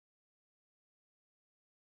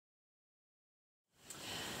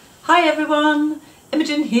Hi everyone,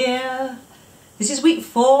 Imogen here. This is week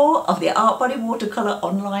 4 of the Art Body Watercolour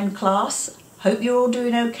online class. Hope you're all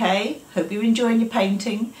doing okay, hope you're enjoying your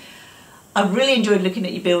painting. I really enjoyed looking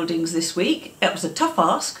at your buildings this week. It was a tough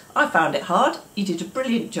ask, I found it hard. You did a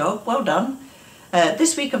brilliant job, well done.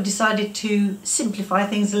 This week I've decided to simplify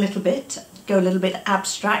things a little bit, go a little bit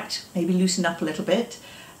abstract, maybe loosen up a little bit,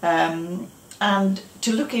 and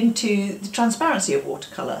to look into the transparency of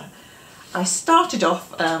watercolour. I started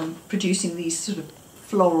off producing these sort of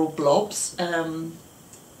floral blobs.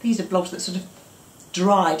 These are blobs that sort of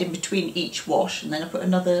dried in between each wash, and then I put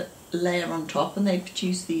another layer on top and they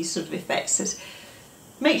produce these sort of effects. So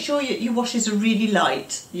make sure your washes are really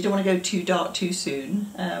light, you don't want to go too dark too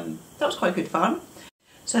soon. That was quite good fun.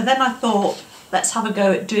 So then I thought, let's have a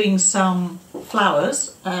go at doing some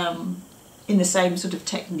flowers in the same sort of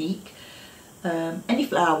technique. Any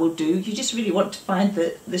flower will do. You just really want to find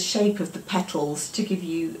the shape of the petals to give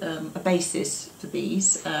you a basis for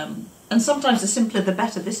these, and sometimes the simpler the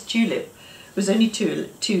better. This tulip was only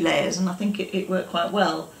two layers and I think it worked quite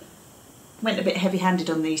well. Went a bit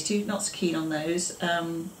heavy-handed on these two, not so keen on those,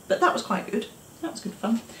 but that was quite good. That was good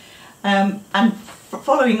fun. And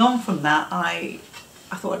following on from that, I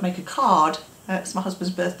thought I'd make a card. It's my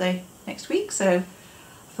husband's birthday next week, so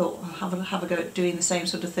I thought I'll have a go at doing the same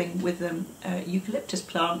sort of thing with the eucalyptus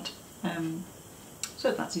plant.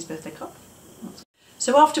 So that's his birthday card.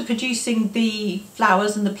 So after producing the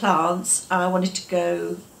flowers and the plants, I wanted to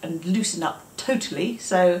go and loosen up totally.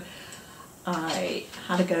 So I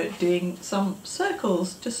had a go at doing some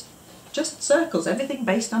circles, just circles, everything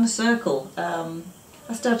based on a circle.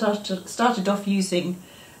 I started off using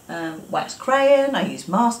wax crayon, I used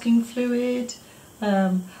masking fluid.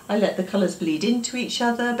 I let the colours bleed into each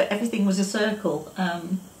other, but everything was a circle.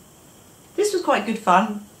 This was quite good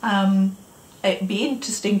fun. It'd be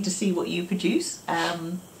interesting to see what you produce.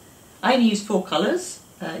 I only used 4 colours.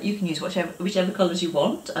 You can use whichever colours you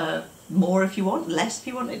want, more if you want, less if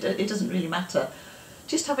you want, it doesn't really matter.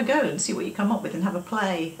 Just have a go and see what you come up with and have a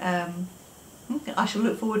play. I shall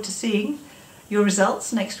look forward to seeing your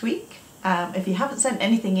results next week. If you haven't sent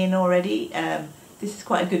anything in already, this is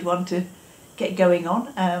quite a good one to get going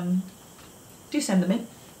on. Do send them in.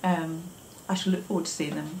 I shall look forward to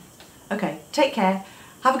seeing them. Okay, take care,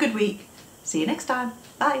 have a good week, see you next time,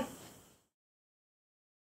 bye.